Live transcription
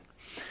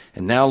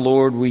And now,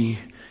 Lord, we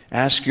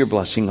ask your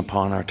blessing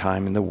upon our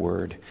time in the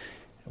Word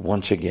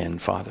once again,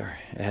 Father,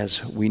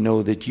 as we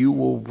know that you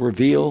will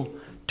reveal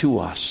to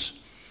us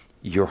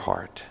your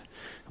heart.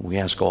 We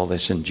ask all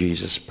this in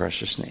Jesus'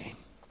 precious name.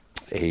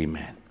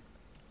 Amen.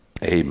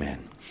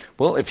 Amen.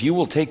 Well, if you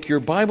will take your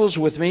Bibles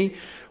with me,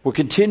 we're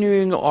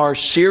continuing our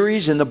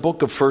series in the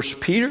book of 1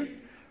 Peter.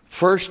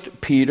 1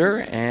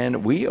 Peter,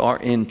 and we are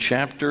in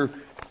chapter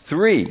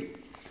 3.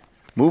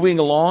 Moving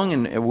along,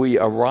 and we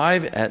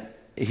arrive at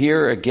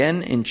here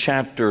again in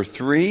chapter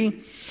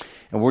 3.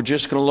 And we're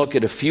just going to look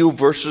at a few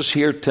verses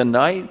here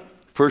tonight.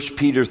 1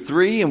 Peter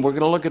 3, and we're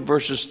going to look at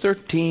verses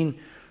 13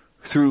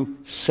 through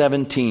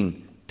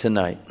 17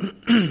 tonight.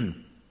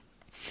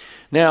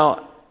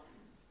 Now,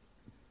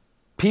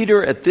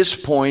 Peter, at this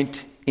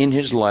point in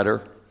his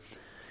letter,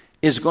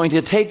 is going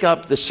to take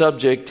up the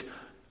subject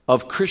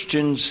of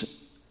Christians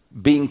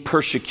being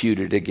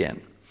persecuted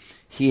again.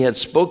 He had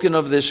spoken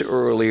of this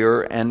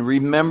earlier, and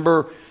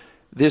remember,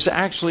 this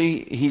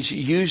actually, he's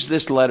used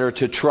this letter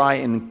to try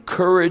and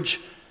encourage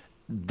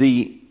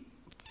the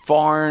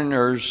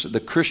foreigners, the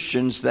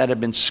Christians that have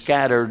been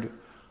scattered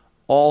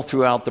all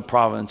throughout the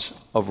province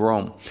of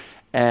Rome.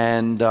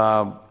 And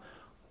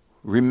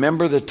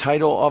remember the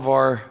title of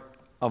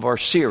our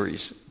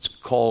series.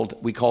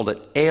 We called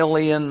it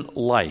Alien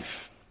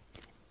Life.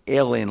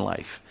 Alien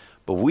Life.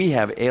 But we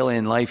have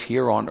alien life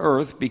here on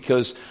earth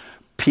because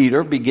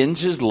Peter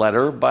begins his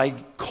letter by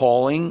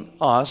calling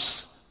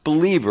us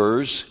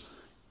believers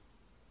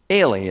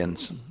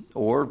aliens,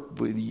 or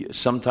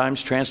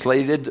sometimes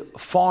translated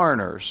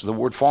foreigners. The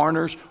word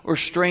foreigners or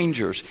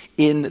strangers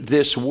in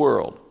this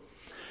world.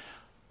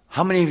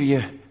 How many of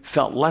you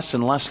felt less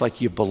and less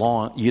like you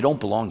don't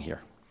belong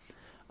here?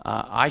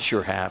 I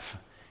sure have.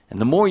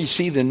 And the more you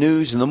see the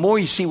news and the more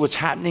you see what's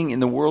happening in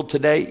the world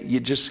today, you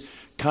just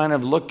kind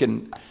of look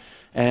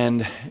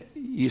and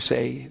you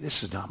say,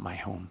 this is not my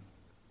home.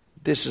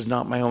 This is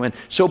not my home. And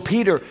so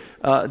Peter,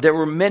 there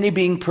were many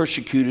being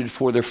persecuted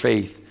for their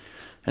faith.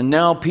 And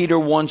now Peter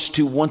wants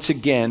to once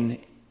again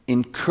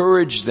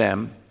encourage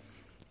them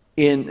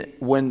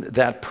when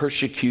that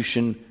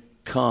persecution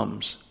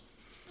comes.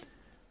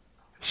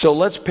 So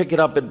let's pick it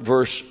up at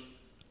verse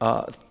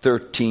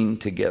 13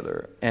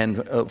 together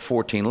and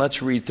 14.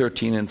 Let's read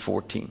 13 and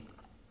 14.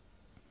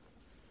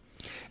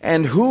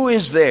 And who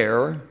is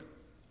there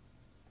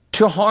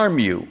to harm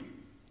you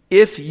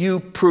if you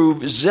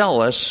prove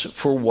zealous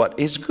for what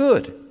is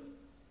good?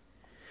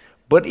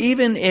 But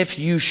even if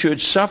you should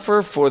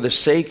suffer for the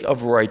sake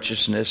of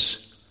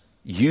righteousness,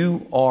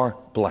 you are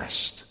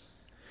blessed.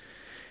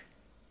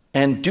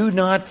 And do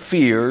not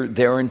fear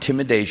their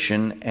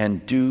intimidation,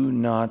 and do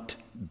not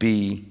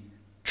be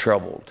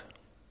troubled.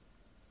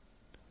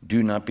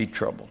 Do not be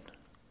troubled.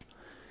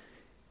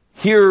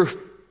 Here,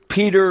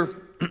 Peter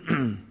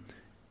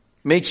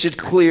makes it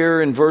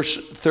clear in verse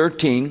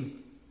 13.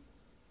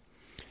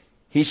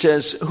 He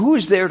says, who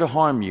is there to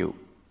harm you?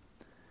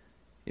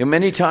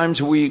 Many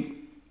times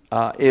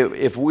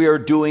if we are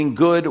doing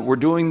good, we're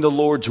doing the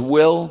Lord's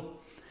will,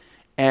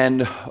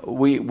 and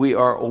we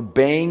are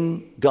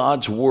obeying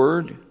God's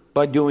word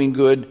by doing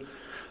good.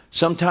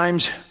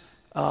 Sometimes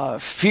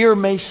fear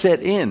may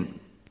set in.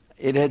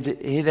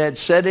 It had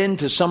set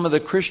into some of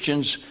the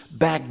Christians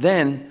back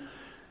then,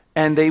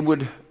 and they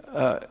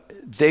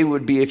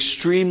would be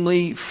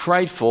extremely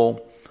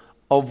frightful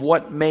of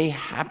what may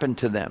happen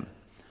to them,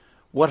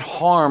 what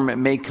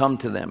harm may come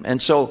to them. And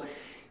so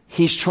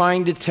he's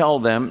trying to tell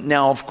them.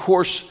 Now, of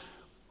course,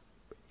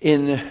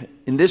 in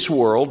this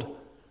world,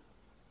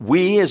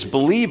 we as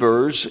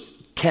believers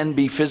can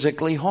be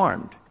physically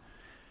harmed.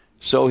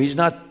 So he's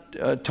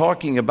not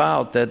talking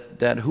about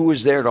that who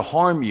is there to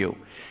harm you.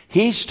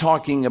 He's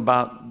talking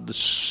about the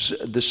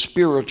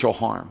spiritual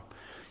harm.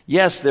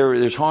 Yes,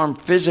 there's harm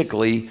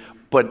physically,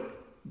 but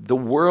the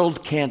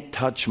world can't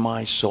touch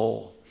my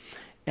soul.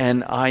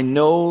 And I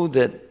know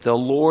that the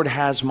Lord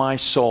has my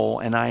soul,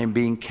 and I am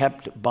being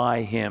kept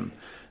by him.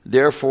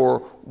 Therefore,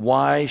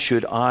 why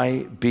should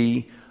I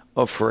be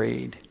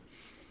afraid?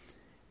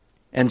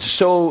 And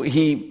so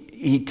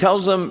he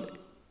tells them,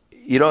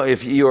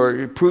 if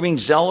you're proving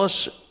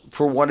zealous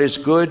for what is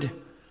good,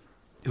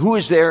 who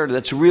is there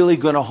that's really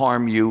going to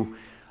harm you,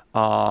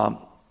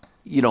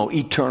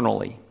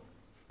 eternally?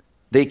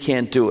 They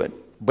can't do it.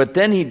 But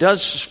then he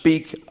does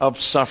speak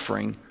of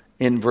suffering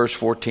in verse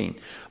 14.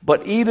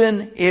 But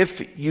even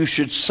if you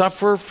should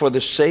suffer for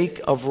the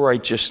sake of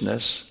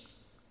righteousness,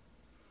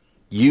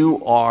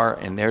 you are,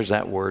 and there's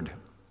that word,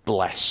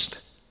 blessed.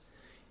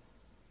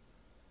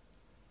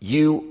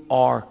 You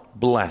are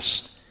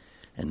blessed.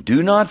 And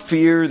do not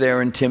fear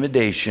their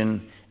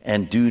intimidation,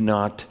 and do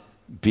not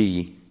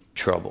be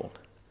troubled.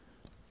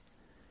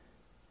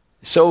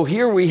 So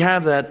here we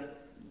have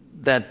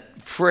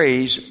that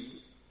phrase,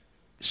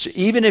 so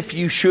even if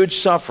you should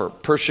suffer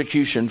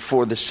persecution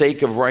for the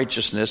sake of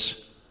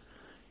righteousness,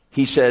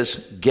 he says,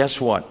 guess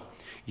what?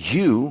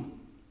 You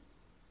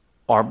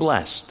are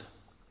blessed.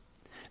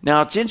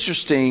 Now, it's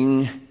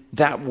interesting,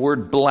 that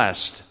word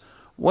blessed.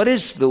 What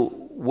is the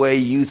way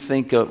you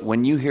think of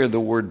when you hear the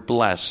word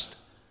blessed?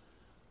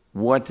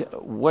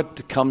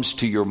 what comes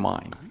to your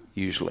mind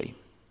usually?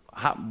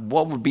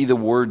 What would be the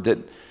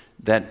word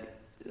that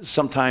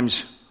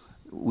sometimes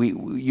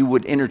you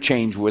would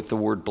interchange with the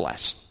word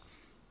blessed?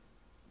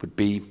 Would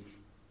be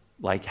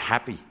like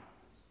happy.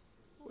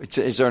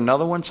 Is there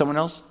another one? Someone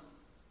else?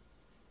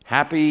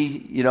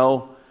 Happy,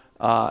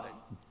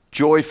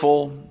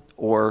 joyful,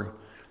 or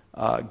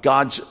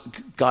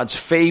God's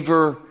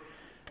favor.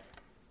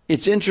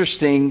 It's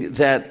interesting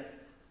that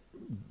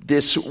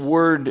this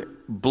word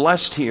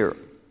blessed here,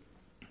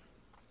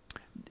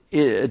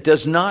 it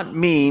does not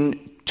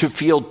mean to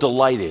feel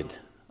delighted,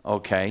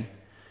 okay?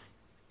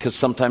 Because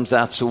sometimes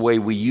that's the way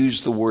we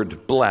use the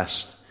word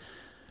blessed.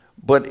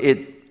 But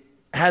it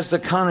has the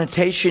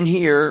connotation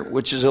here,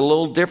 which is a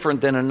little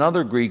different than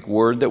another Greek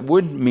word that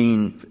would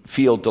mean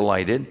feel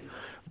delighted.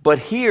 But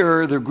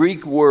here, the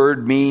Greek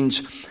word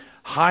means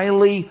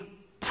highly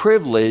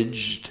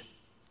privileged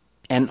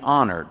and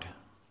honored.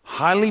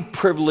 Highly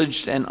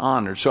privileged and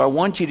honored. So I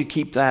want you to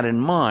keep that in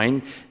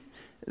mind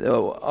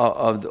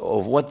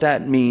of what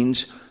that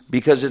means,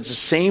 because it's the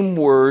same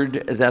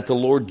word that the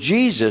Lord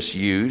Jesus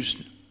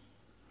used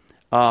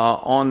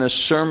on the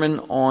Sermon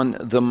on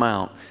the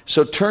Mount.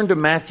 So turn to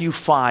Matthew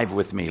 5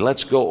 with me.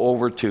 Let's go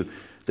over to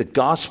the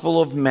Gospel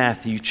of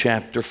Matthew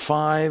chapter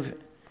 5,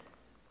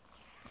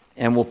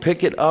 and we'll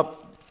pick it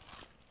up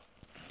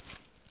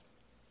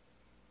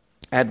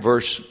at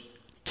verse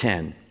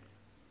 10.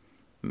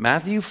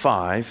 Matthew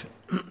 5,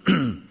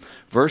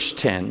 verse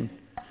 10.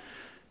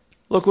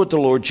 Look what the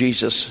Lord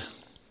Jesus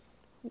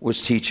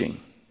was teaching.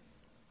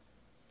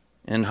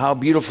 And how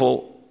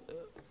beautiful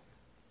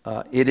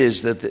it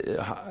is that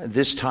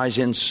this ties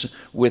in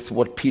with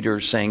what Peter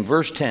is saying.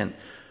 Verse 10.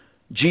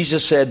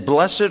 Jesus said,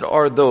 "Blessed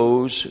are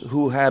those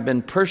who have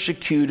been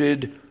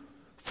persecuted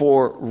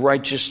for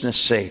righteousness'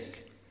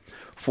 sake,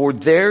 for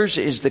theirs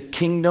is the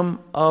kingdom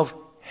of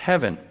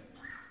heaven.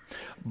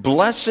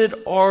 Blessed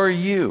are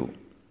you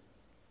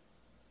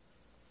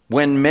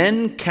when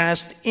men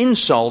cast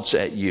insults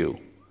at you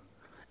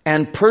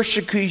and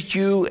persecute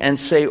you and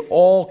say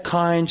all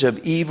kinds of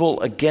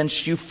evil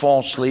against you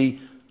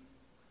falsely."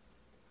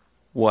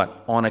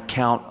 What? On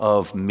account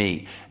of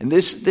me. And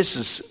this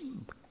is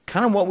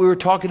kind of what we were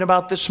talking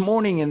about this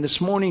morning in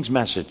this morning's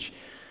message.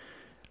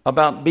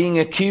 About being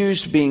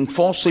accused, being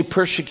falsely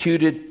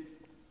persecuted.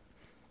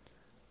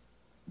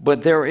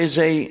 But there is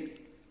the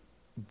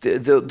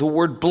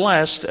word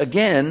blessed,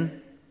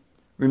 again,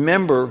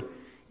 remember,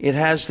 it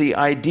has the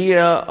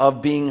idea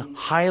of being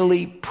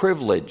highly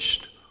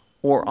privileged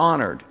or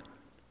honored.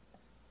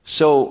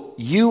 So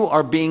you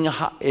are being,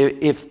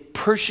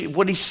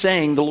 what he's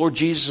saying, the Lord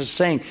Jesus is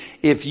saying,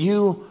 if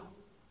you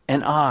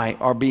and I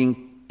are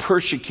being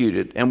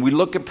persecuted, and we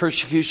look at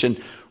persecution,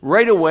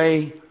 right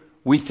away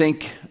we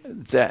think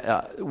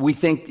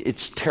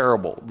it's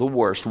terrible, the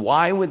worst.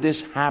 Why would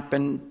this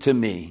happen to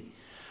me?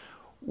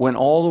 When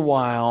all the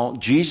while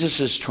Jesus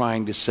is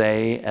trying to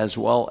say, as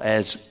well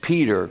as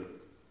Peter,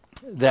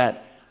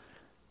 that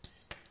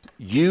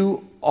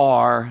you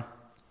are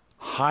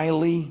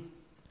highly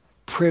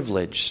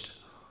privileged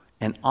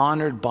and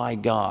honored by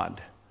God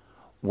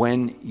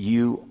when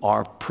you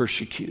are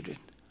persecuted.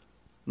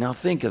 Now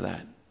think of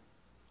that.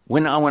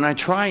 When I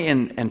try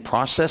and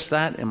process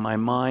that in my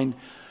mind,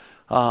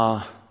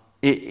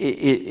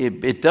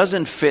 it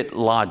doesn't fit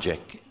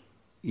logic.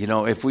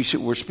 If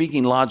we're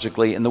speaking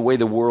logically in the way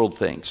the world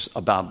thinks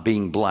about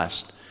being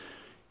blessed,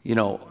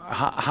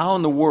 how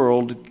in the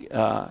world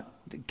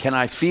can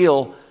I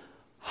feel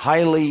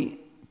highly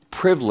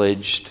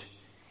privileged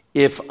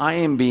if I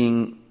am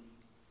being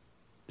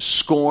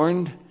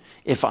scorned,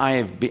 if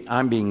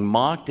I'm being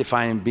mocked, if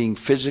I am being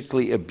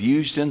physically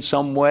abused in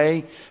some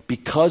way,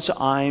 because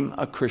I'm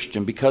a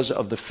Christian, because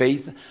of the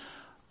faith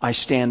I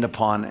stand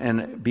upon,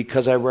 and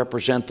because I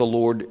represent the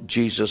Lord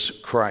Jesus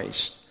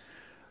Christ.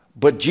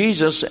 But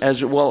Jesus,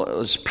 as well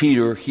as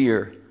Peter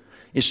here,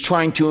 is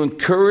trying to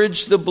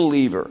encourage the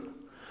believer.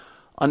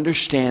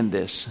 Understand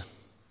this,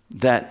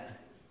 that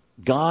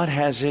God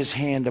has his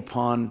hand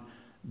upon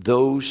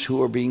those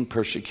who are being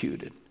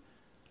persecuted.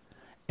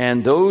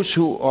 And those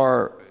who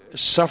are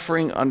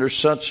suffering under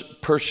such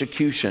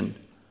persecution,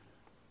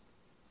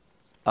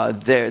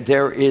 God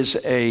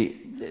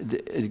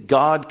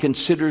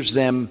considers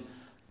them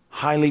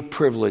highly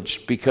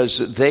privileged, because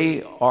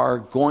they are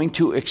going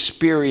to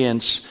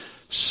experience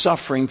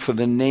suffering for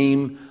the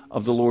name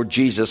of the Lord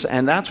Jesus.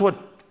 And that's what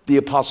the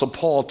Apostle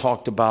Paul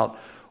talked about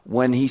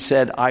when he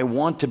said, I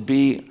want to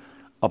be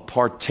a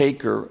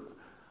partaker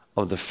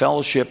of the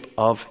fellowship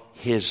of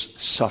his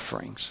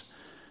sufferings.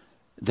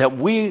 That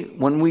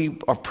when we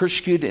are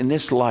persecuted in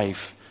this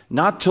life,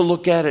 not to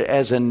look at it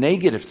as a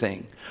negative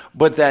thing,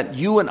 but that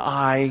you and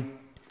I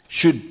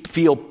should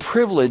feel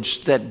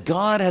privileged that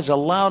God has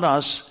allowed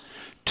us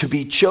to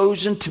be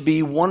chosen to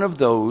be one of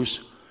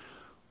those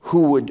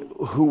who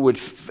would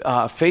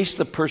face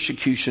the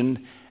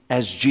persecution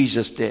as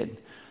Jesus did.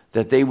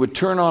 That they would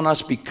turn on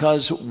us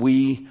because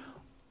we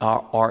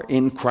are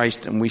in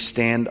Christ and we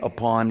stand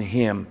upon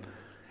him.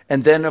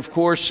 And then, of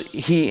course,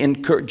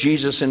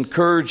 Jesus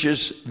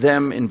encourages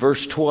them in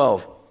verse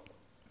 12.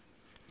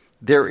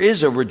 there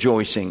is a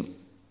rejoicing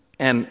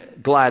and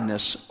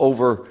gladness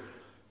over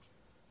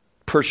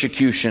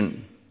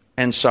persecution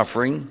and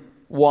suffering.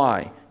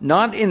 Why?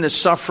 Not in the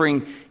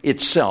suffering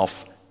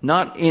itself,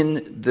 not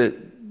in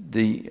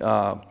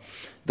the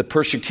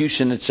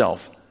persecution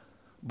itself,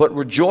 but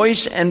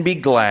rejoice and be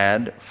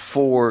glad,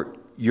 for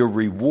your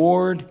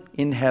reward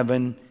in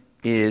heaven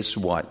is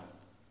what?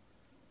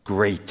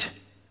 Great.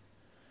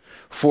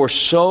 For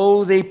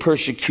so they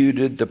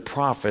persecuted the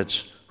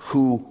prophets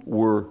who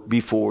were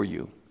before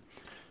you.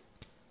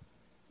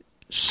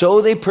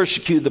 So they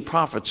persecuted the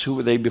prophets who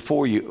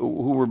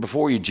were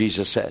before you,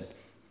 Jesus said.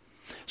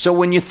 So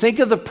when you think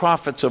of the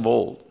prophets of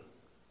old,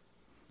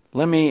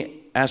 let me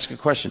ask a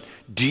question.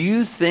 Do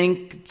you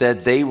think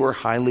that they were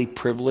highly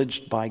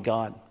privileged by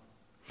God?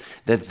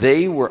 That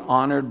they were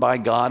honored by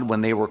God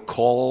when they were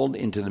called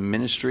into the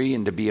ministry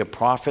and to be a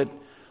prophet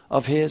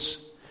of His?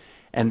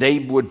 And they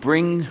would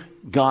bring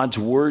God's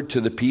word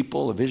to the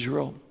people of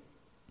Israel?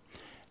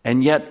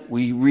 And yet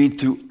we read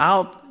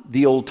throughout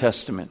the Old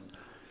Testament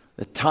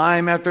that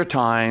time after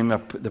time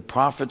the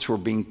prophets were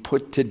being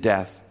put to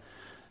death.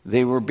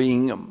 They were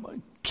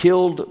being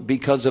killed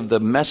because of the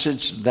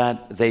message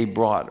that they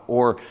brought,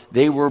 or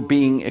they were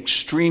being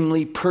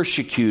extremely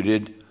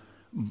persecuted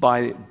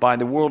by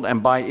the world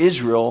and by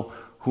Israel,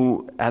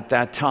 who at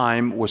that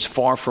time was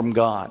far from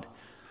God.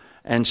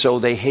 And so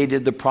they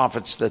hated the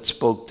prophets that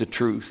spoke the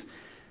truth.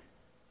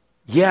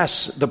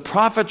 Yes, the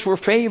prophets were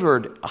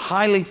favored,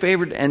 highly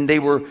favored, and they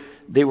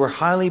were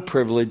highly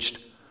privileged.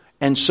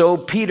 And so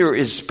Peter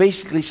is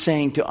basically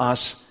saying to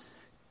us,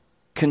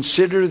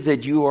 consider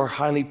that you are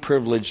highly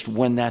privileged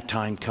when that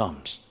time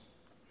comes.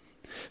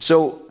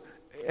 So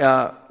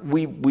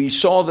we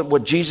saw that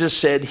what Jesus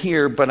said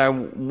here, but I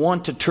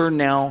want to turn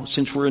now,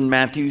 since we're in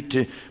Matthew,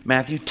 to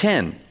Matthew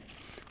 10.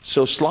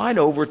 So slide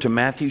over to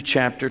Matthew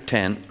chapter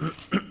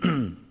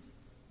 10.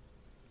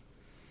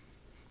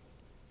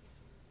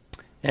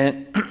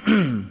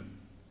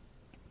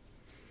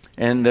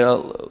 And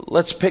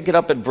let's pick it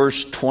up at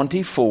verse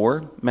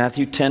 24,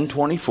 Matthew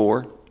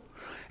 10:24.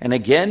 And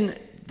again,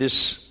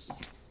 this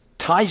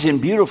ties in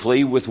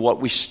beautifully with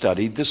what we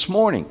studied this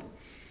morning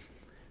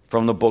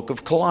from the book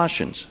of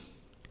Colossians.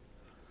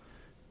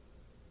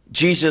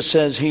 Jesus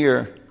says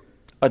here,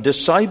 a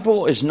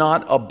disciple is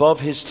not above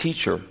his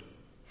teacher,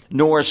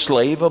 nor a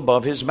slave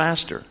above his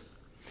master.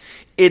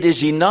 It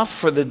is enough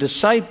for the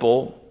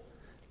disciple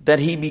that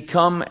he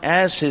become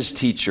as his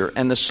teacher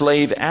and the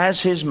slave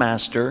as his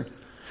master.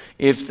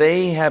 If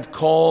they have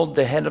called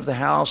the head of the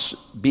house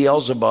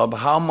Beelzebub,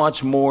 how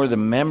much more the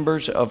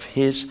members of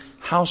his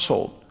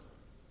household?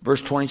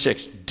 Verse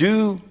 26,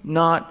 do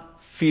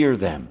not fear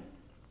them.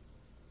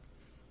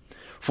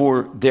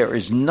 For there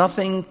is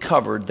nothing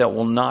covered that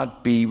will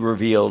not be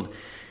revealed,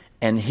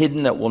 and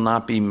hidden that will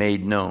not be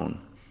made known.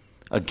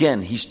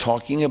 Again, he's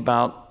talking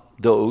about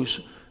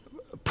those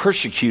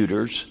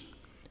persecutors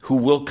who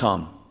will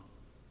come.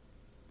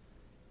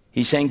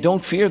 He's saying,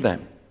 don't fear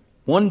them.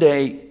 One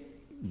day,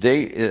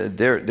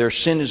 their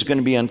sin is going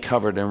to be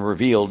uncovered and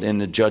revealed in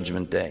the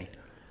judgment day.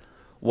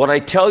 What I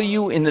tell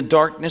you in the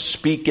darkness,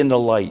 speak in the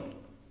light.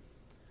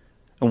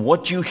 And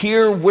what you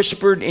hear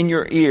whispered in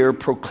your ear,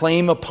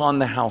 proclaim upon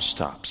the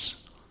housetops.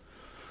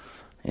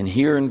 And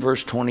here in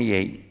verse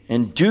 28,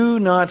 and do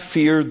not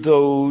fear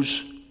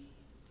those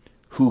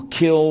who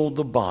kill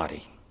the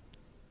body,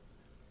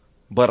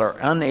 but are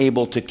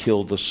unable to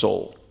kill the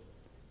soul.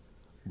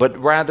 But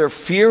rather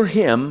fear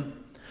him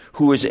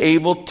who is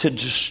able to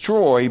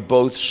destroy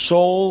both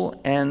soul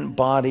and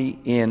body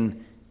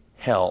in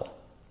hell.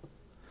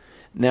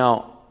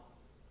 Now,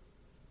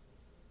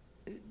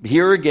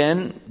 here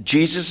again,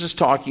 Jesus is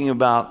talking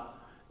about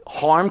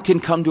harm can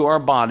come to our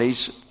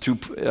bodies through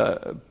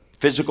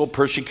physical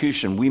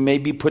persecution. We may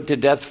be put to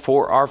death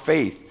for our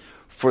faith,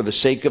 for the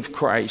sake of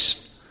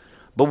Christ.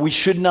 But we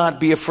should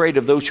not be afraid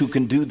of those who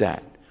can do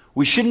that.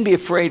 We shouldn't be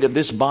afraid of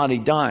this body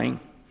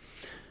dying.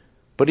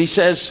 But he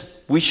says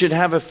we should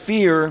have a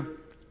fear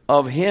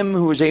of him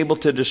who is able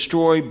to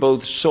destroy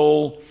both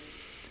soul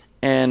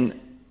and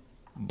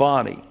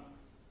body.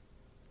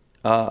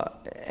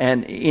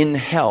 And in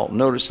hell.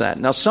 Notice that.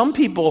 Now, some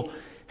people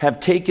have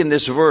taken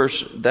this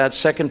verse, that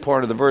second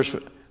part of the verse,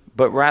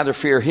 but rather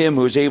fear him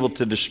who is able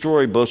to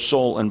destroy both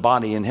soul and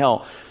body in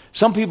hell.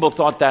 Some people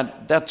thought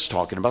that that's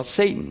talking about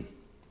Satan.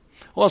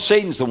 Well,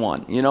 Satan's the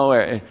one. You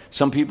know,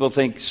 some people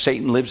think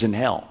Satan lives in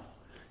hell.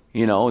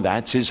 You know,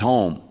 that's his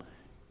home.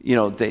 You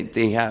know,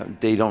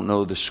 they don't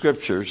know the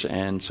scriptures,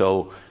 and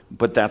so,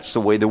 but that's the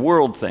way the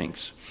world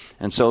thinks.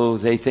 And so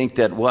they think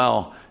that,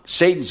 well,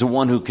 Satan's the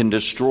one who can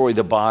destroy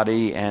the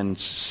body and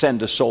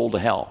send a soul to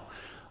hell.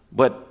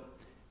 But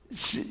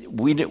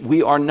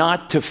we are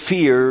not to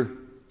fear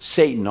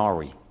Satan, are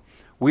we?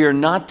 We are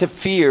not to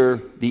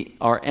fear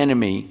our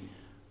enemy,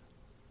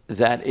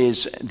 that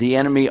is the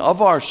enemy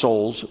of our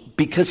souls,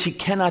 because he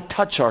cannot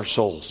touch our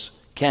souls,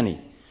 can he?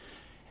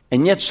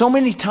 And yet so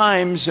many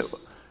times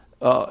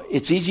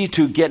it's easy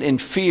to get in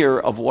fear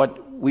of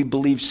what we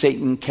believe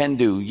Satan can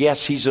do.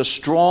 Yes, he's a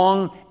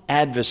strong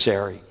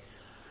adversary.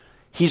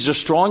 He's a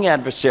strong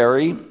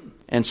adversary,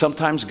 And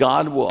sometimes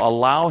God will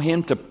allow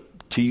him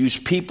to use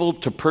people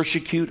to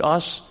persecute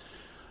us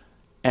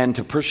and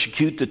to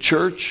persecute the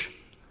church.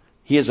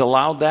 He has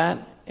allowed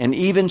that. And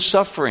even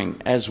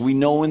suffering, as we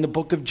know in the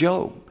book of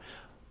Job.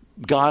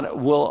 God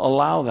will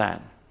allow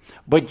that.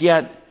 But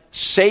yet,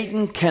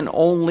 Satan can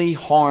only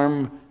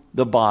harm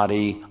the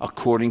body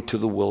according to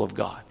the will of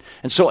God.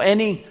 And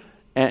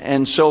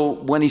so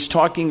when he's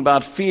talking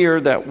about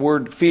fear, that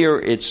word fear,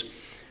 it's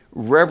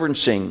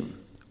reverencing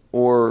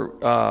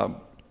or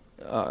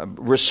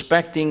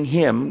respecting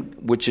him,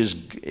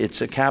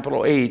 it's a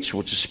capital H,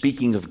 which is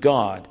speaking of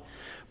God.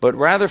 But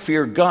rather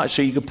fear God.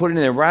 So you can put it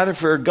in there, rather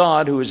fear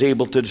God, who is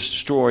able to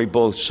destroy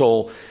both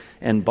soul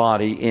and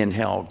body in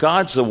hell.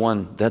 God's the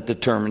one that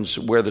determines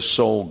where the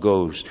soul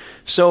goes.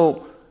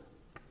 So,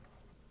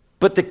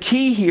 but the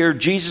key here,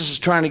 Jesus is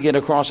trying to get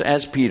across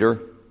as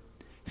Peter,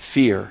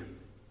 fear.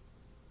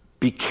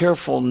 Be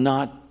careful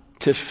not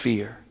to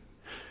fear.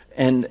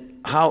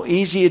 And how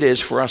easy it is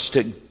for us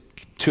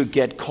to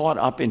get caught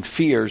up in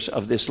fears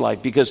of this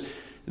life, because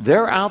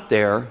they're out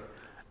there,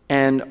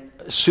 and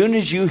as soon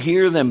as you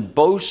hear them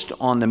boast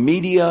on the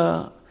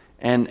media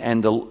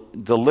and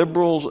the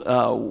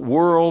liberal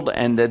world,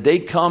 and that they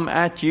come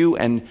at you,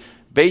 and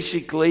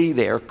basically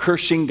they are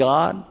cursing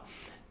God,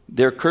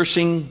 they're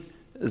cursing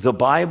the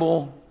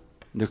Bible,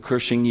 they're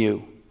cursing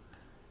you.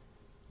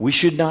 We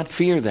should not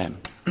fear them.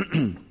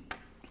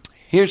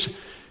 Here's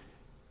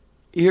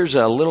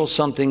a little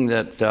something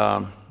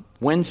that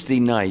Wednesday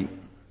night,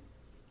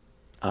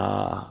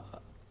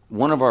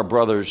 one of our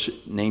brothers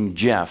named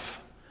Jeff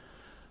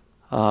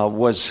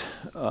was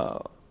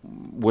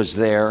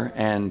there,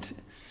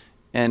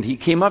 and he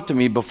came up to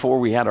me before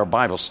we had our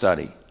Bible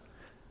study,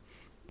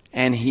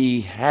 and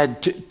he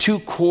had two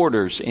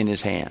quarters in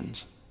his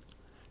hands,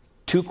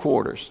 2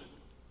 quarters,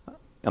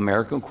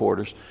 American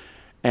quarters,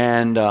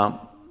 and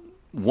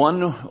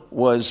one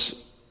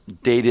was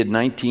dated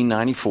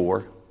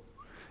 1994,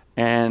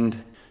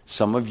 and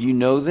some of you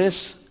know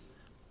this,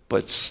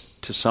 but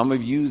to some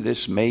of you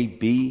this may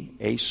be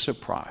a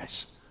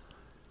surprise.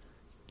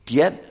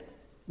 Get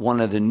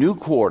one of the new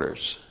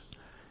quarters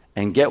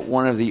and get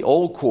one of the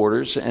old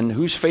quarters, and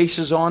whose face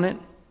is on it?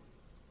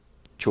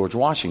 George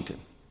Washington.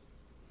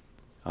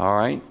 All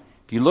right?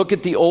 If you look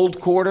at the old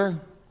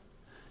quarter,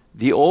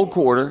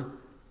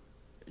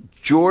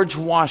 George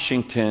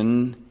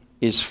Washington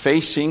is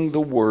facing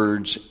the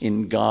words,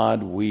 "In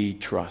God we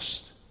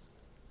trust."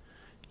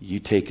 You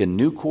take a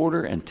new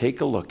quarter and take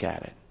a look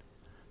at it.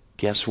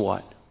 Guess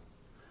what?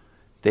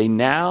 They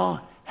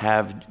now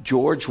have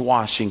George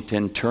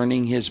Washington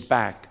turning his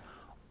back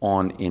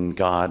on "In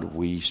God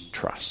we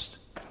trust."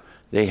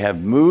 They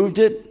have moved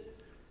it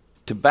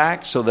to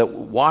back so that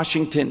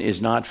Washington is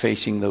not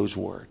facing those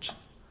words.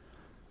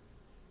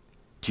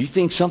 Do you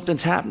think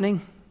something's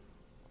happening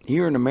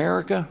here in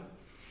America?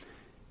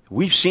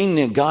 We've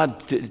seen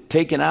God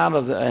taken out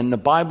of and the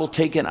Bible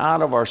taken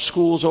out of our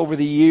schools over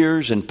the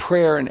years, and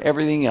prayer and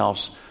everything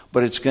else,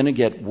 but it's going to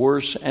get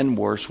worse and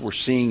worse. We're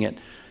seeing it.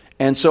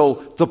 And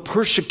so the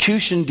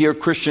persecution, dear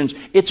Christians,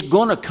 it's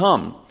going to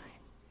come.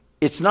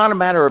 It's not a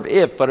matter of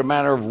if, but a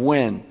matter of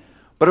when.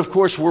 But of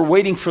course, we're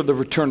waiting for the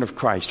return of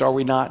Christ, are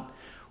we not?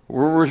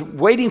 We're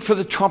waiting for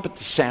the trumpet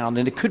to sound,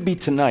 and it could be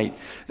tonight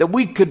that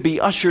we could be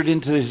ushered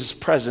into his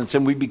presence,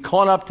 and we'd be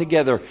caught up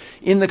together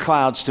in the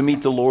clouds to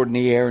meet the Lord in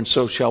the air, and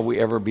so shall we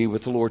ever be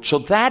with the Lord. So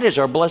that is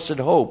our blessed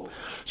hope.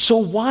 So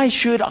why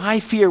should I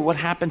fear what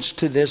happens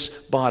to this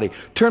body?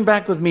 Turn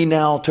back with me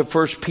now to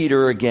 1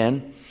 Peter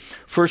again.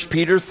 1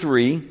 Peter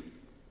 3.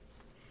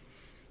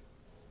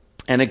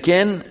 And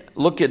again,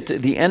 look at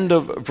the end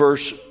of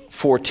verse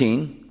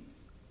 14.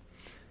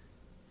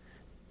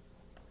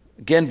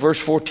 Again, verse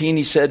 14,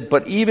 he said,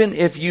 "But even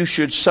if you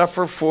should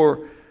suffer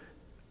for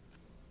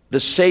the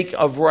sake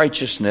of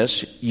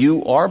righteousness,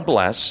 you are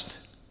blessed."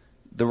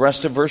 The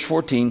rest of verse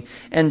 14,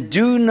 "And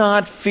do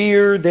not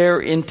fear their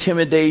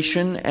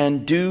intimidation,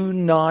 and do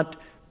not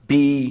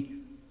be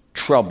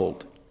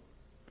troubled."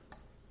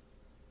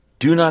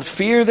 Do not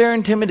fear their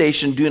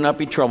intimidation, do not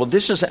be troubled.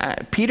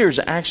 Peter's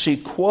actually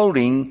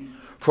quoting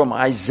from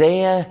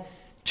Isaiah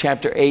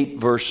chapter 8,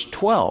 verse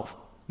 12.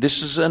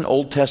 This is an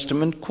Old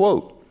Testament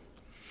quote.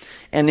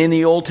 And in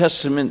the Old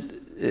Testament,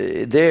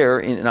 there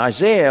in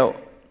Isaiah,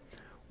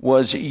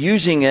 was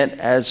using it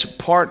as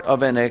part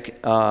of an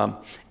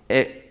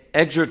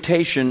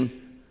exhortation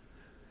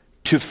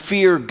to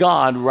fear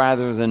God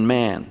rather than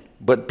man.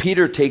 But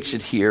Peter takes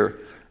it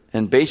here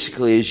and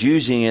basically is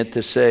using it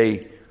to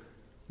say,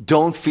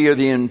 don't fear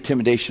the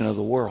intimidation of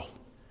the world.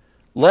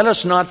 Let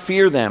us not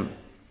fear them.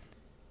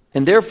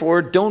 And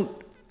therefore, don't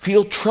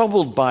feel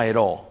troubled by it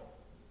all.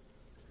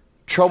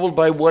 Troubled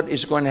by what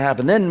is going to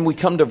happen. Then we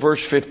come to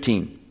verse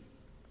 15.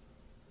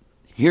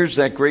 Here's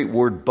that great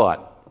word,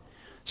 but.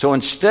 So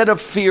instead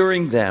of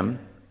fearing them,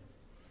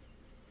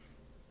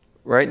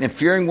 right, and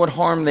fearing what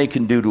harm they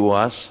can do to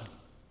us,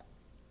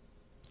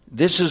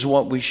 this is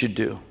what we should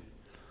do.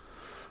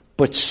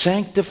 But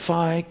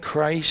sanctify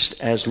Christ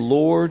as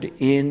Lord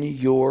in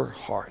your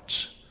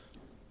hearts,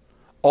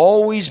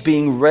 always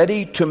being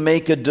ready to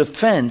make a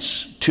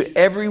defense to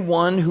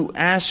everyone who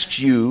asks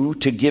you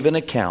to give an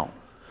account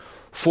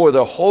for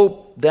the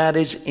hope that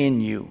is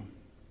in you,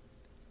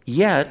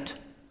 yet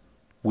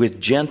with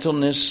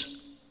gentleness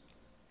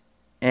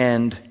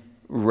and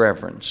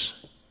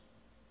reverence.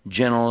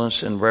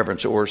 Gentleness and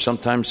reverence. Or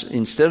sometimes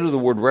instead of the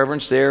word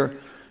reverence there,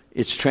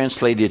 it's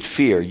translated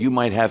fear. You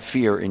might have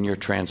fear in your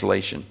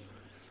translation.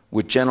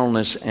 With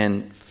gentleness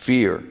and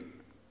fear.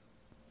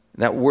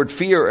 That word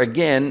fear,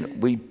 again,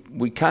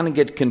 we kind of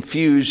get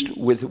confused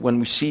with when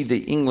we see the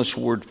English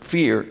word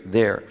fear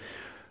there.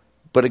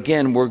 But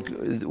again, we're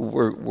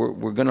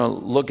going to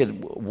look at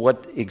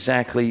what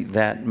exactly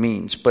that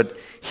means. But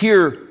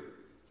here,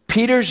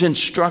 Peter's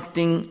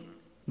instructing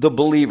the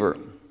believer.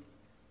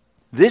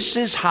 This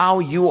is how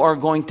you are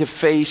going to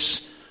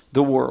face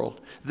the world.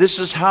 This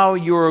is how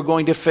you are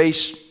going to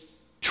face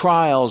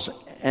trials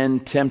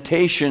and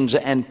temptations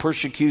and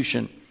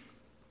persecution.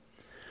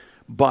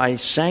 By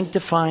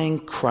sanctifying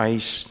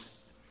Christ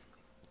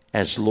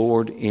as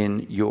Lord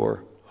in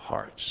your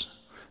hearts.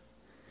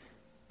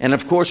 And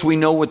of course, we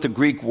know what the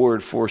Greek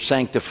word for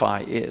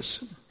sanctify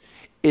is.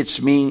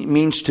 It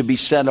means to be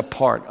set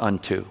apart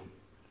unto.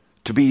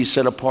 To be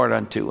set apart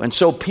unto. And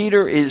so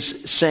Peter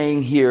is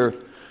saying here,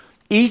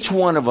 each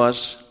one of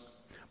us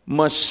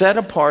must set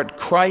apart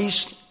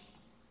Christ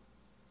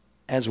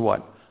as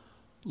what?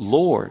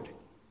 Lord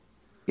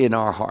in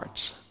our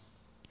hearts.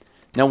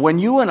 Now, when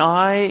you and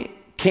I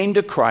came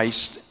to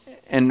Christ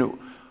and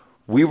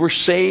we were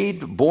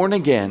saved, born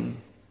again,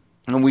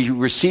 and we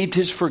received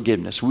His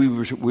forgiveness, we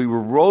were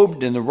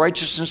robed in the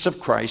righteousness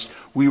of Christ,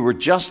 we were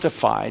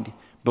justified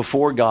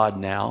before God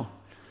now,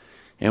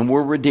 and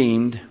we're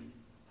redeemed.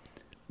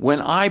 When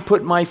I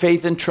put my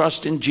faith and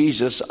trust in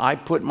Jesus, I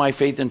put my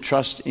faith and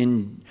trust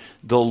in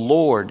the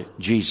Lord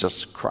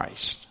Jesus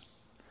Christ.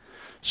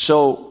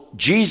 So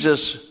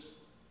Jesus,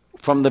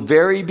 from the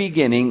very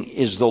beginning,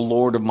 is the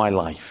Lord of my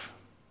life.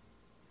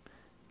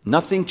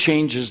 Nothing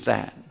changes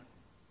that.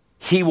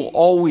 He will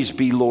always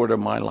be Lord of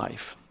my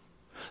life.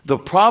 The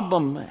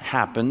problem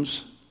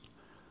happens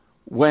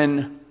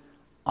when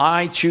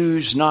I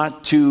choose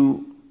not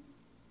to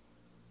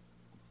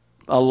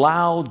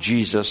allow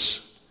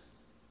Jesus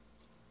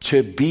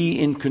to be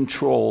in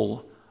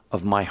control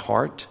of my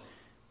heart,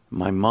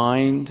 my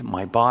mind,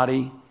 my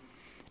body,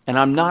 and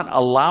I'm not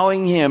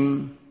allowing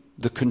Him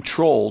the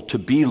control to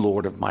be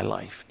Lord of my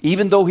life.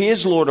 Even though He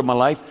is Lord of my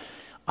life,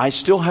 I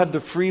still have the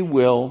free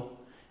will,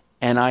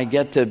 and I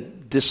get to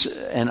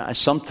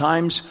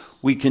sometimes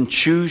we can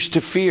choose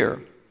to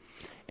fear.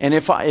 And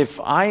if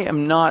I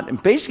am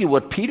not, basically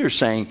what Peter's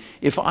saying,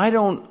 if I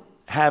don't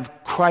have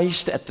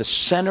Christ at the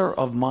center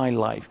of my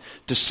life,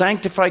 to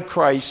sanctify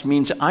Christ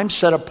means I'm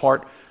set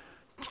apart.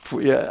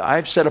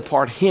 I've set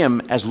apart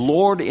Him as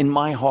Lord in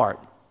my heart.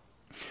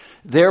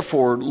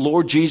 Therefore,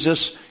 Lord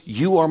Jesus,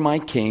 you are my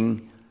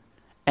King,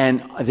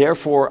 and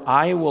therefore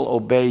I will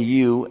obey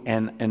you,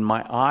 and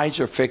my eyes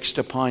are fixed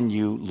upon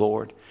you,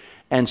 Lord.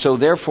 And so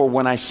therefore,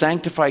 when I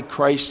sanctify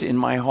Christ in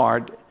my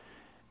heart,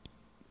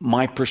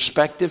 my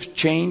perspective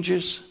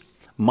changes,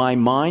 my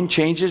mind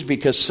changes,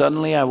 because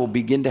suddenly I will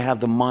begin to have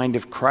the mind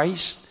of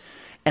Christ.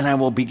 And I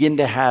will begin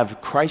to have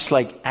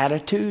Christ-like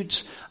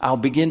attitudes. I'll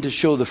begin to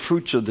show the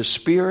fruits of the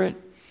Spirit.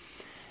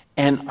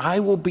 And I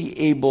will be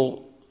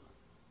able,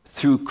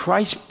 through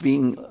Christ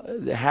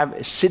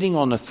sitting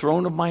on the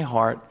throne of my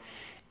heart,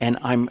 and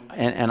I'm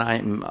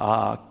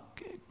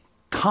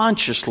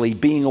consciously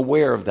being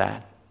aware of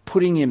that,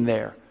 putting Him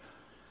there.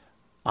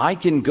 I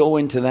can go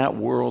into that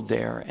world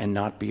there and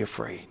not be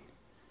afraid.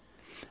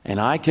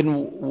 And I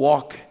can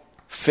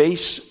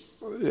face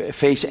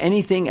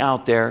anything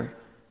out there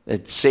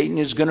that Satan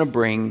is going to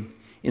bring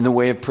in the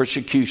way of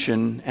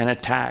persecution and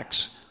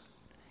attacks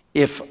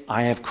if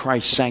I have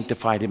Christ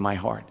sanctified in my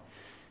heart.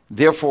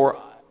 Therefore,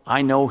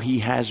 I know He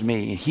has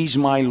me. He's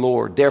my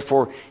Lord.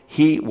 Therefore,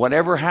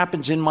 whatever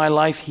happens in my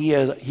life,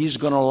 He's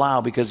going to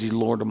allow because He's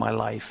Lord of my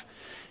life.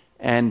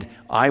 And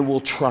I will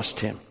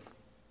trust Him.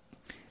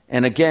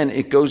 And again,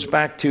 it goes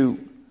back to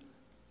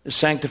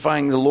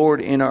sanctifying the Lord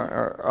in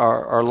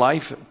our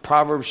life.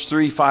 Proverbs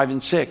 3, 5,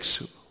 and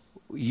 6.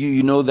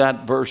 You know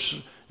that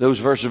verse. Those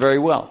verses very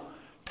well.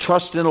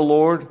 Trust in the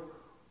Lord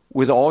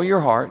with all your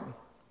heart,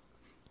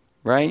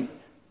 right?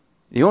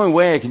 The only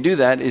way I can do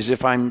that is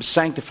if I'm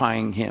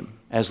sanctifying Him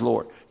as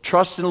Lord.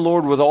 Trust in the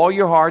Lord with all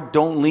your heart.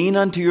 Don't lean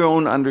unto your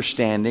own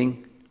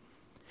understanding.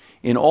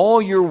 In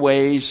all your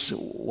ways,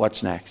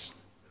 what's next?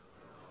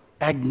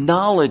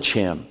 Acknowledge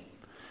Him.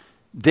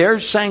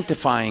 They're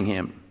sanctifying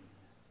Him.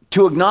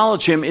 To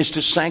acknowledge Him is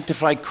to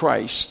sanctify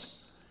Christ.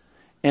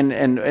 And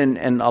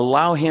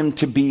allow Him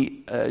to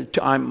be,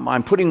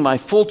 I'm putting my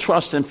full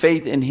trust and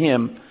faith in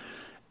Him.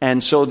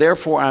 And so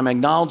therefore I'm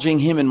acknowledging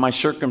Him in my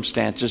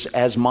circumstances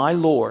as my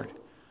Lord.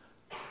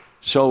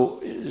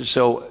 So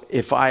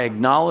if I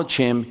acknowledge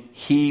Him,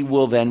 He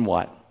will then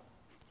what?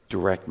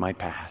 Direct my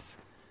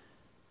path.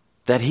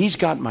 That He's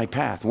got my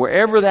path.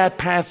 Wherever that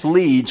path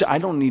leads, I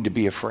don't need to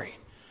be afraid.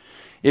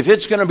 If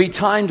it's going to be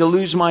time to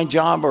lose my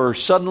job, or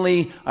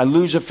suddenly I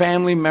lose a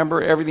family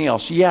member, everything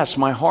else, yes,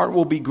 my heart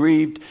will be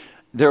grieved.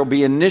 There will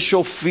be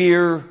initial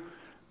fear,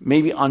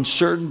 maybe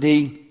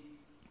uncertainty,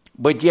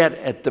 but yet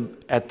at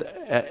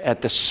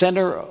the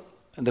center,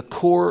 the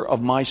core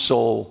of my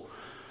soul,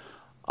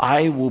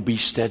 I will be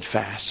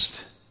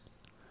steadfast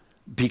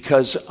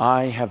because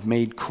I have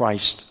made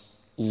Christ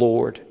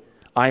Lord.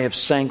 I have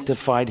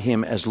sanctified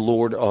him as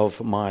Lord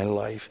of my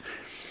life.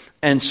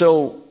 And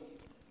so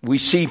we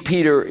see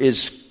Peter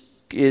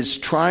is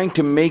trying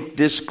to make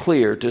this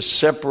clear, to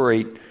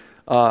separate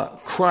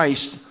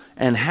Christ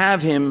and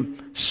have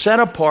him set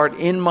apart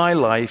in my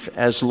life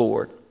as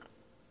Lord.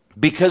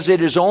 Because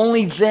it is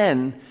only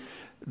then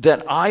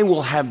that I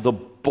will have the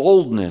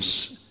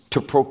boldness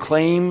to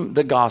proclaim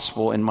the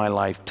gospel in my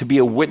life, to be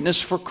a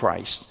witness for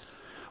Christ.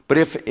 But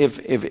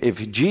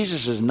if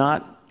Jesus is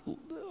not,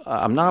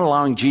 I'm not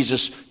allowing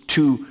Jesus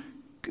to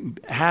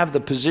have the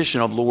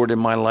position of Lord in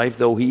my life,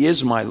 though he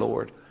is my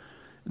Lord,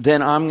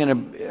 then I'm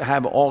going to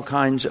have all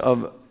kinds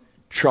of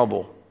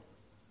trouble.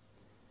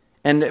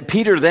 And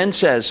Peter then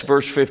says,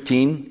 verse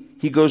 15,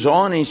 he goes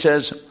on and he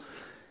says,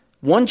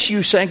 once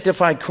you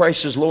sanctify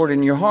Christ as Lord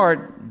in your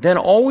heart, then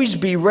always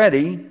be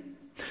ready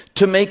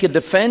to make a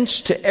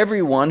defense to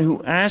everyone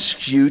who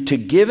asks you to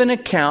give an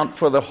account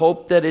for the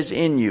hope that is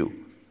in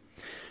you.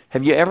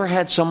 Have you ever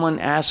had someone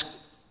ask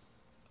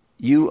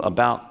you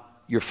about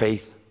your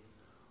faith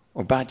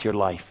or about your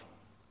life?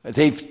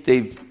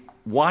 They've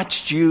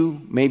watched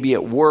you maybe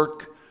at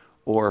work,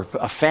 or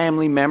a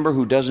family member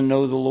who doesn't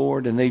know the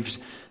Lord, and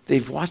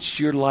they've watched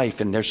your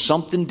life, and there's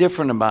something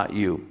different about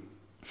you.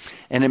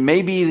 And it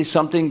may be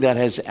something that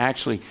has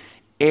actually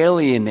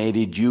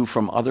alienated you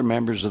from other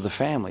members of the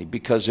family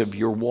because of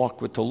your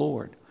walk with the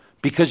Lord,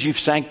 because you've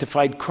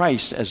sanctified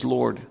Christ as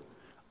Lord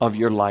of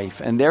your life.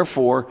 And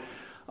therefore,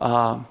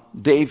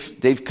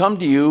 they've come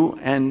to you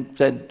and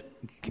said,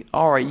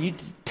 all right, you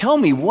tell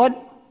me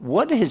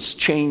what has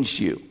changed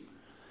you.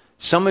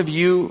 Some of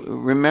you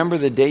remember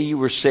the day you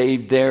were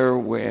saved there,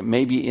 where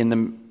maybe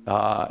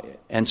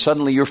and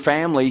suddenly your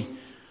family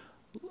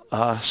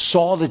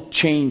saw the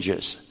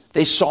changes.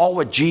 They saw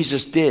what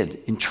Jesus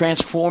did in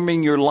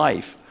transforming your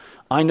life.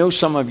 I know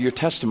some of your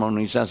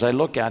testimonies as I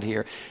look out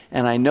here,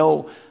 and I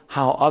know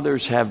how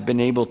others have been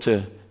able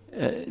to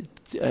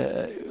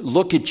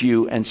look at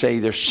you and say,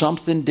 there's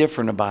something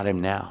different about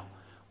him now,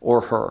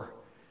 or her.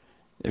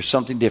 There's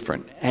something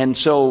different. And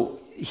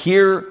so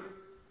here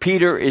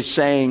Peter is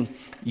saying,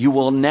 you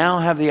will now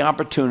have the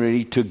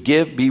opportunity to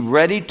be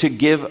ready to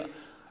give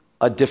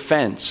a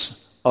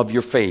defense of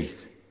your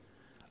faith,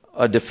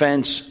 a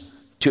defense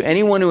to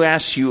anyone who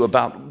asks you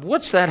about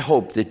what's that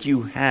hope that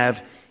you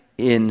have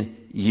in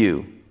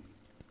you.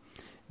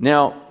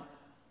 Now,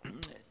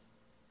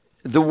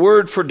 the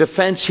word for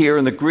defense here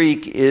in the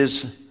Greek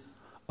is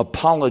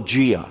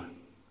apologia.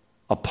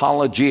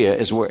 Apologia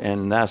is where,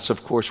 and that's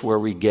of course where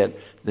we get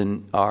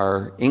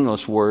our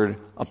English word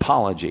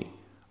apology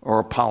or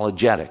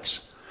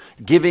apologetics.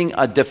 Giving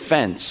a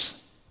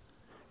defense.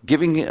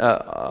 Giving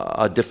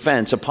a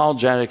defense.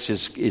 Apologetics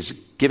is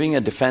giving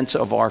a defense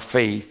of our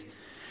faith.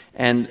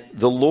 And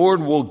the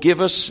Lord will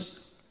give us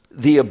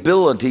the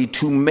ability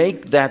to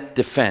make that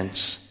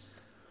defense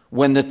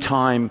when the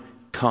time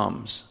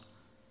comes.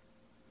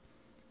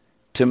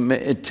 To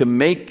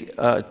make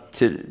a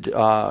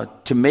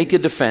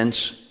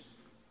defense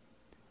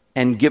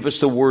and give us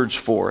the words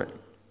for it.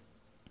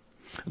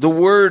 The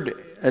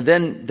word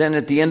then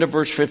at the end of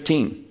verse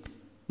 15.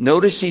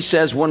 Notice he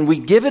says, when we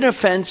give a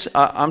defense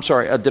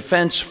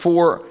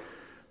for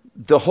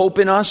the hope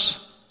in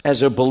us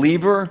as a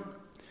believer,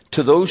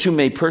 to those who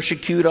may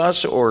persecute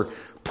us or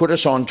put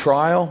us on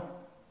trial,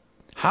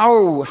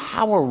 how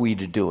are we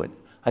to do it?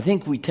 I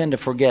think we tend to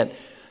forget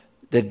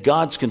that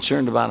God's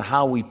concerned about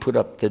how we put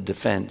up the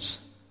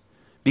defense.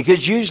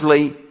 Because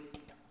usually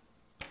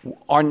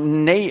our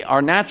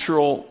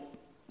natural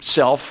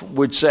self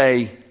would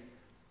say,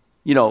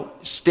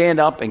 stand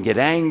up and get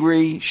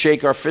angry,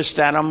 shake our fist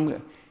at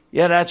them.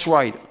 Yeah, that's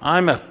right.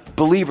 I'm a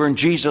believer in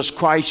Jesus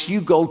Christ.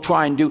 You go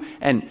try and do.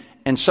 And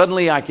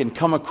suddenly I can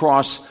come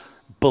across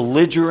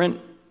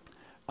belligerent.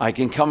 I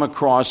can come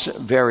across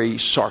very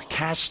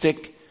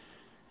sarcastic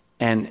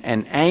and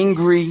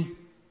angry.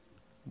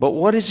 But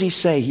what does he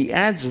say? He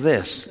adds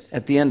this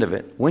at the end of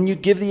it. When you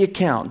give the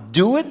account,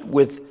 do it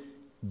with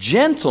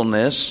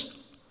gentleness.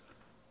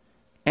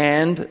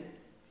 And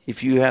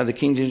if you have the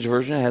King James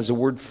Version, it has the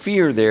word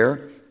fear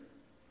there.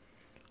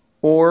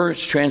 Or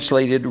it's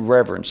translated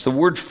reverence. The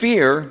word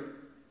fear,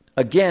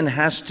 again,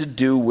 has to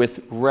do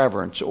with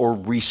reverence or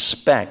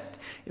respect.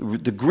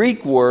 The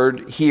Greek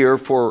word here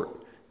for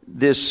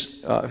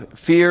this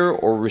fear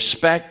or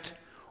respect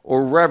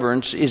or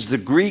reverence is the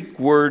Greek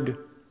word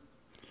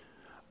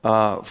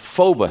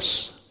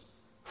phobos.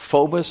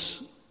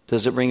 Phobos,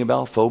 does it ring a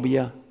bell?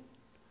 Phobia?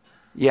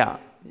 Yeah,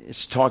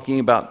 it's talking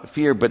about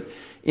fear. But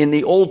in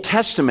the Old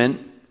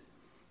Testament,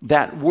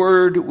 that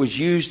word was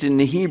used in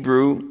the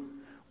Hebrew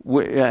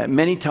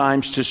many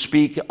times to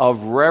speak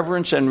of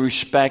reverence and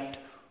respect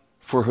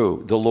for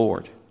who? The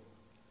Lord.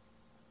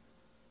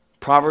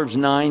 Proverbs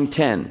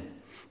 9:10.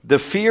 The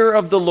fear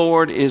of the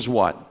Lord is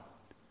what?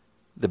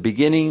 The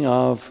beginning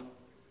of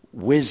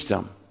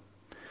wisdom.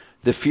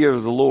 The fear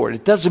of the Lord.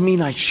 It doesn't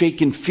mean I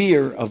shake in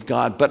fear of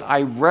God, but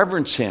I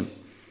reverence him.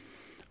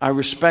 I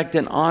respect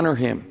and honor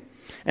him.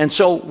 And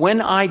so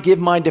when I give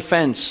my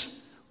defense,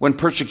 when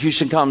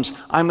persecution comes,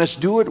 I must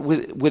do it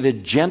with a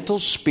gentle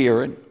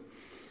spirit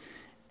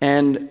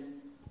and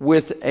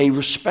with a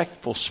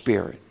respectful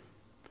spirit.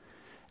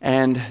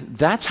 And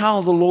that's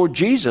how the Lord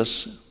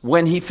Jesus,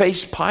 when he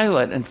faced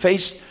Pilate and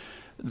faced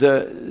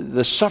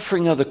the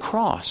suffering of the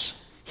cross,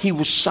 he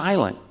was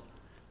silent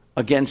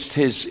against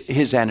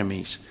his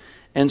enemies.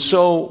 And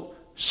so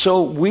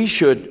we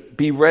should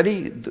be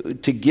ready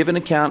to give an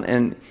account,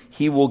 and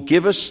he will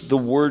give us the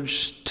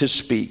words to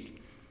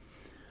speak.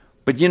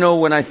 But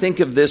when I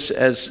think of this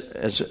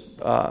and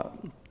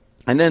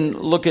then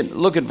look at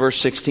verse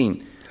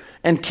 16.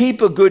 And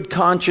keep a good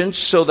conscience,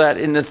 so that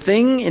in the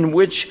thing in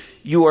which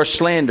you are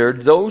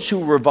slandered, those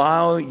who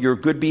revile your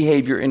good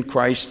behavior in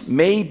Christ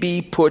may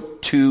be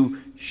put to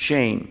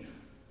shame.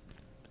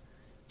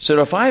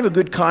 So if I have a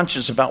good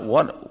conscience about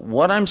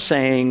what I'm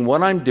saying,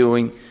 what I'm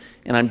doing,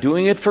 and I'm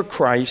doing it for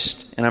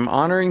Christ, and I'm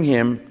honoring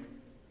him,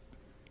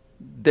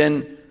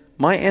 then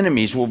my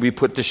enemies will be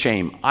put to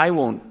shame. I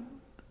won't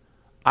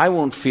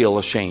feel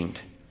ashamed.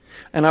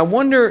 And I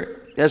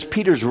wonder, as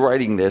Peter's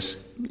writing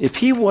this, if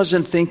he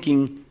wasn't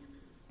thinking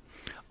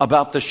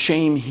about the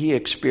shame he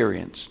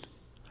experienced.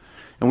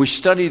 And we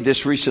studied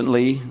this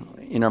recently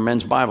in our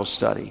men's Bible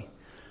study,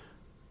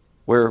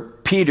 where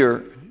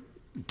Peter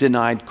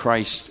denied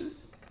Christ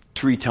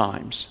 3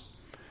 times.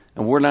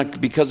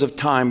 And because of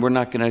time, we're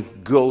not going to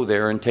go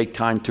there and take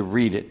time to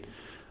read it.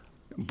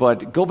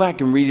 But go back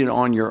and read it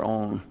on your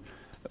own.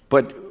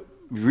 But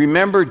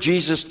remember,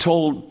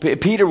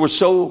 Peter was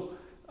so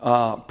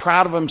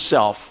proud of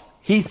himself,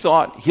 he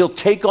thought he'll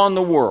take on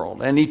the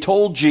world. And he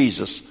told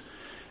Jesus,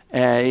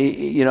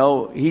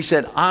 he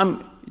said,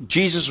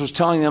 Jesus was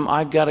telling them,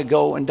 I've got to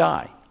go and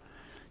die.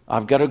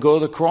 I've got to go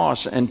to the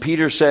cross. And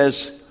Peter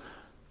says,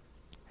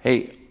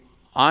 hey,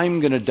 I'm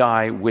going to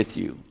die with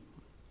you.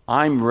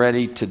 I'm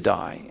ready to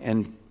die.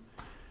 And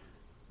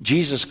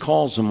Jesus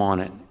calls him on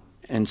it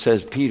and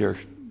says, Peter,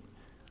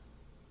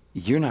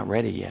 you're not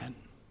ready yet.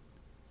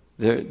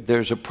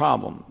 There's a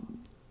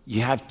problem.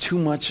 You have too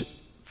much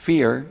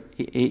fear.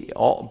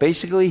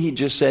 Basically, he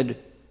just said,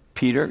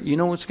 Peter, you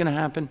know what's going to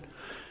happen?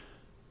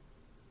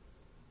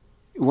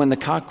 When the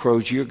cock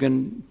crows, you're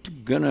going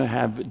to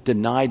have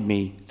denied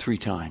me 3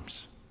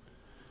 times.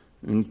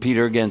 And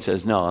Peter again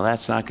says, no,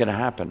 that's not going to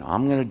happen.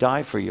 I'm going to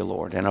die for you,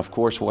 Lord. And of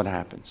course, what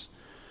happens?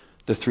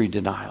 The 3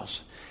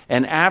 denials.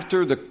 And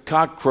after the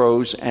cock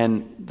crows,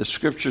 and the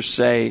scriptures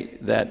say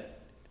that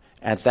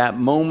at that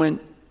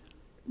moment,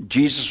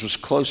 Jesus was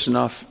close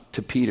enough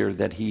to Peter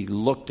that he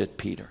looked at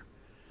Peter.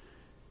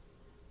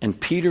 And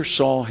Peter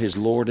saw his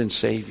Lord and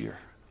Savior,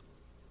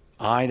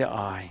 eye to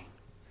eye.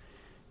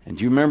 And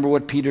do you remember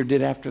what Peter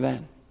did after that?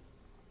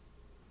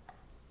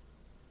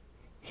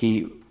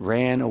 He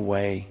ran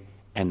away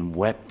and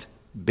wept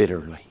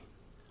bitterly.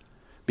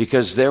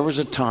 Because there was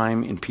a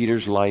time in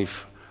Peter's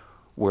life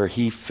where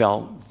he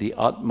felt the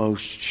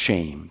utmost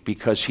shame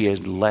because he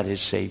had let his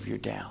Savior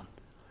down.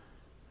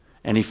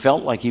 And he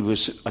felt like he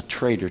was a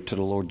traitor to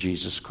the Lord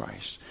Jesus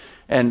Christ.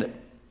 And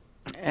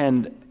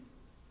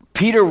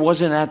Peter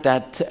wasn't at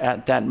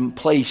that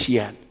place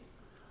yet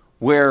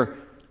where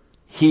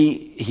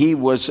he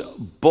was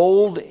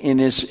bold in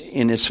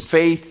his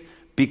faith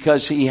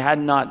because he had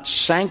not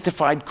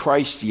sanctified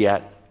Christ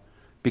yet,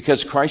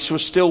 because Christ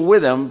was still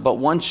with him. But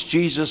once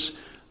Jesus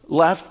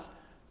left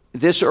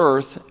this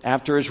earth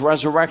after his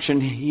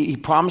resurrection, he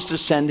promised to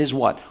send his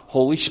what?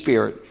 Holy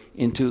Spirit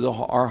into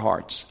our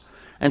hearts.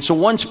 And so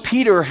once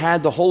Peter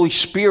had the Holy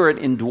Spirit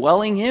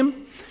indwelling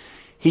him,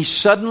 he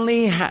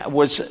suddenly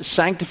was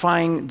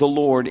sanctifying the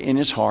Lord in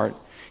his heart.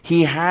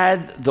 He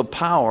had the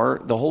power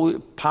of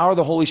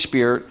the Holy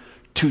Spirit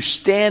to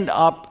stand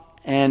up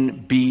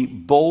and be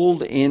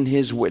bold in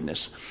his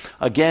witness.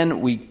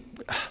 Again,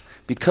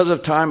 because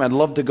of time, I'd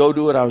love to go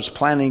to it. I was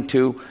planning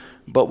to,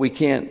 but we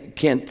can't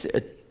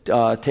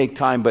take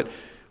time. But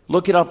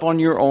look it up on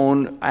your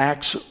own,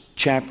 Acts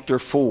chapter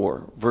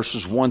 4,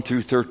 verses 1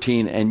 through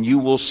 13, and you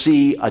will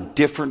see a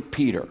different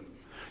Peter.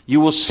 You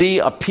will see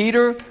a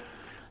Peter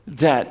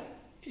that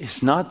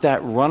is not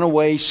that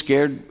runaway,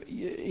 scared,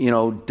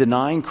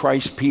 denying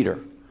Christ Peter.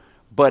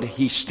 But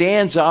he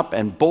stands up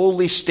and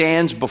boldly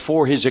stands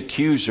before his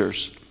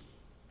accusers.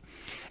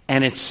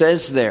 And it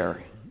says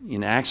there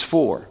in Acts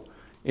 4,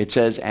 it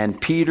says, and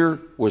Peter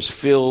was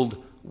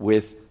filled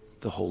with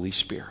the Holy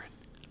Spirit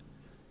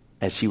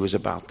as he was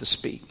about to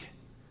speak.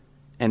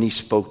 And he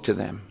spoke to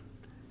them.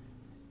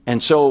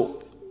 And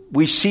so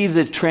we see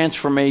the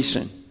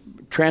transformation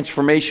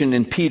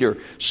in Peter.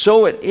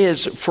 So it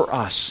is for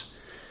us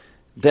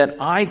that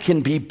I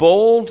can be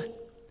bold,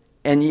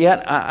 and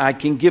yet I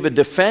can give a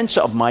defense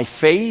of my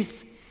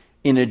faith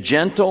in a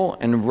gentle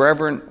and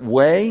reverent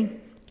way,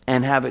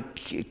 and have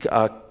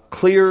a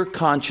clear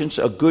conscience,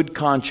 a good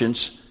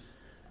conscience,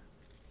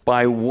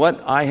 by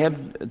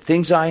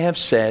things I have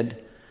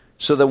said,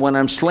 so that when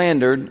I'm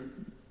slandered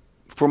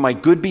for my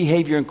good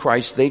behavior in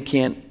Christ, they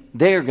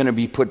are going to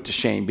be put to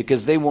shame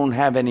because they won't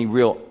have any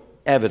real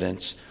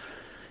evidence.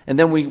 And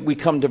then we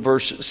come to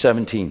verse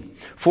 17.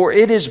 For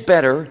it is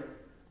better,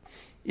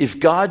 if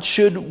God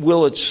should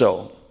will it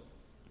so,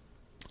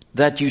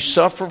 that you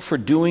suffer for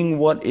doing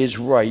what is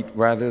right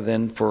rather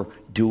than for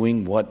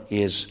doing what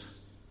is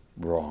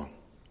wrong.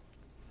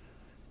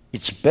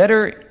 It's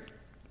better,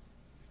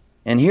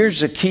 and here's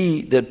the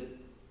key that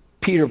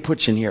Peter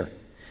puts in here.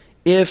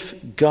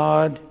 If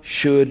God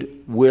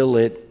should will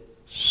it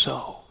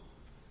so.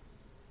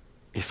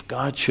 If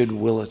God should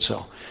will it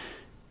so.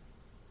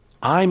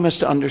 I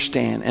must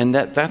understand, and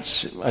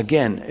that's,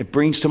 again, it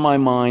brings to my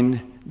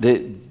mind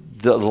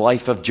the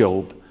life of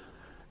Job,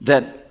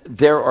 that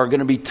there are going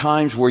to be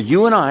times where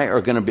you and I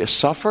are going to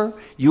suffer.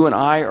 You and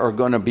I are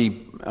going to be,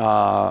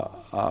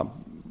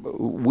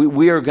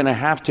 we are going to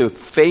have to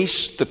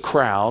face the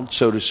crowd,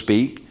 so to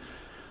speak,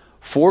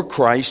 for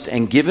Christ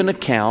and give an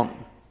account.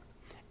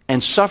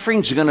 And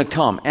suffering's going to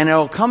come, and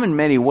it'll come in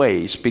many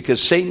ways,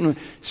 because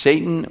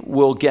Satan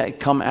will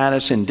come at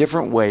us in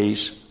different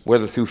ways,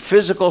 whether through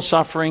physical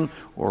suffering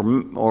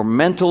or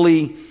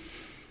mentally,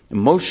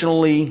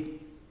 emotionally.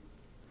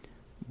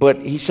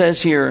 But he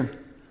says here,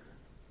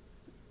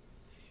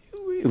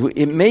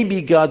 it may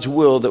be God's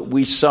will that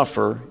we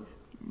suffer,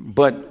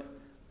 but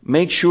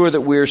make sure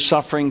that we're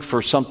suffering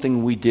for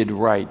something we did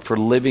right, for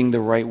living the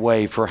right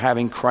way, for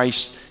having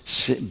Christ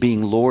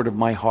being Lord of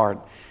my heart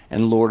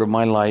and Lord of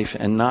my life,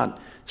 and not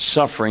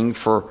suffering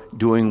for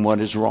doing what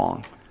is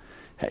wrong.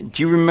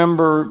 Do you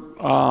remember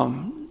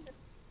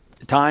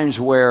times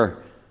where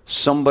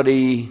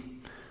somebody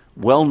a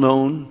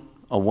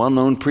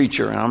well-known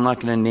preacher, and I'm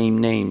not going to name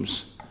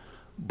names,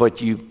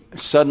 but you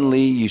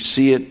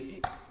see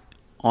it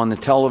on the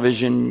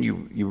television,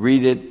 you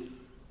read it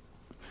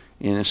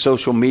in a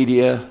social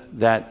media,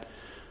 that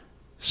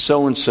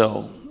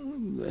so-and-so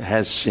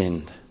has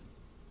sinned.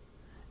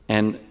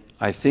 And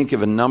I think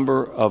of a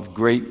number of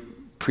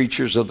great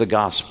preachers of the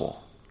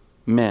gospel,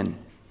 men,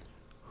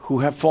 who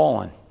have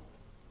fallen.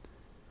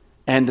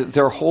 And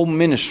their whole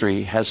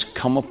ministry has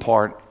come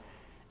apart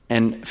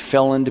and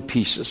fell into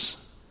pieces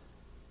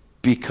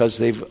because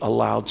they've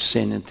allowed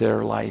sin into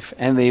their life.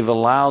 And they've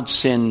allowed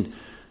sin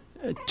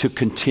to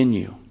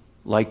continue,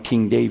 like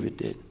King David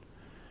did.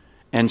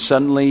 And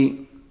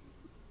suddenly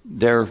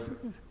their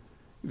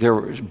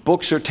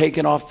books are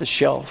taken off the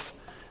shelf.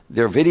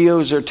 Their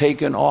videos are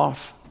taken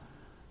off,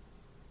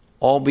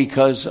 all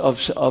because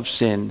of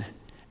sin.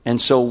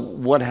 And so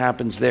what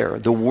happens there?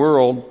 The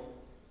world,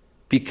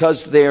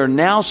 because they are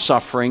now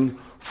suffering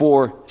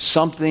for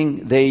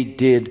something they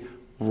did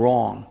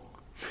wrong.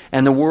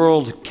 And the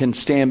world can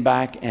stand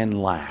back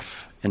and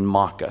laugh and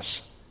mock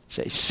us.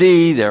 Say,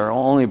 see, they're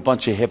only a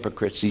bunch of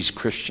hypocrites, these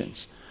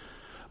Christians.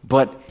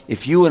 But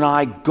if you and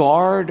I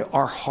guard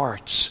our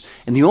hearts,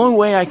 and the only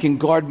way I can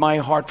guard my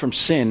heart from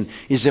sin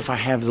is if I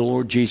have the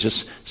Lord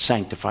Jesus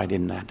sanctified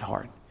in that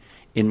heart,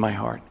 in my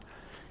heart.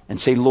 And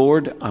say,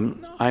 Lord,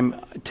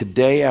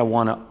 today I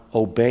want to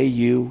obey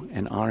you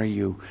and honor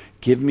you.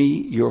 Give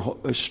me your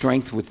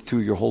strength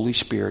through your Holy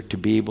Spirit to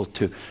be able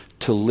to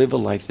live a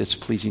life that's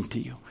pleasing to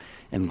you.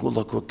 And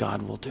look what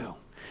God will do.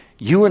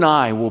 You and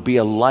I will be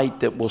a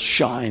light that will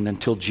shine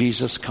until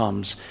Jesus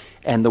comes,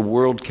 and the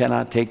world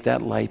cannot take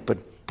that light.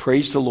 But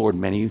praise the Lord,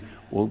 many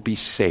will be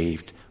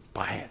saved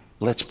by it.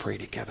 Let's pray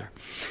together.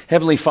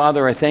 Heavenly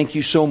Father, I thank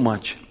you so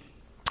much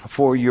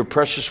for your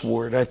precious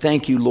word. I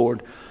thank you,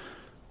 Lord,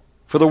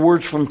 for the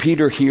words from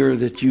Peter here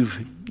that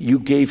you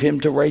gave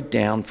him to write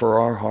down for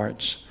our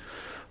hearts.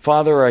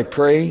 Father, I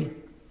pray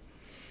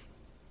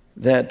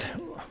that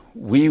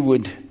we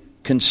would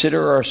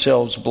consider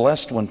ourselves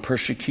blessed when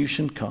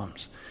persecution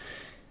comes.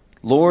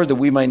 Lord, that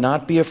we might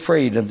not be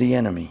afraid of the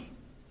enemy,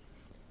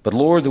 but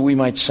Lord, that we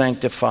might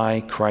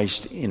sanctify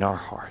Christ in our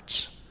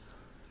hearts.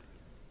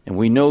 And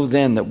we know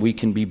then that we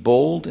can be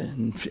bold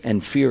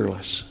and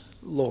fearless,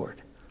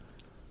 Lord,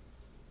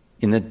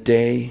 in the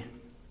day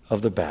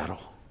of the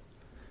battle.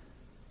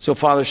 So,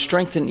 Father,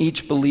 strengthen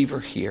each believer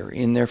here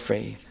in their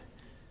faith,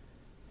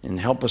 and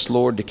help us,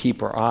 Lord, to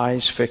keep our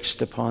eyes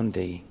fixed upon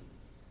Thee.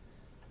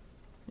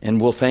 And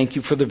we'll thank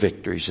you for the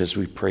victories as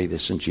we pray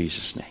this in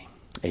Jesus' name.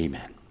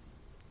 Amen.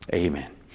 Amen.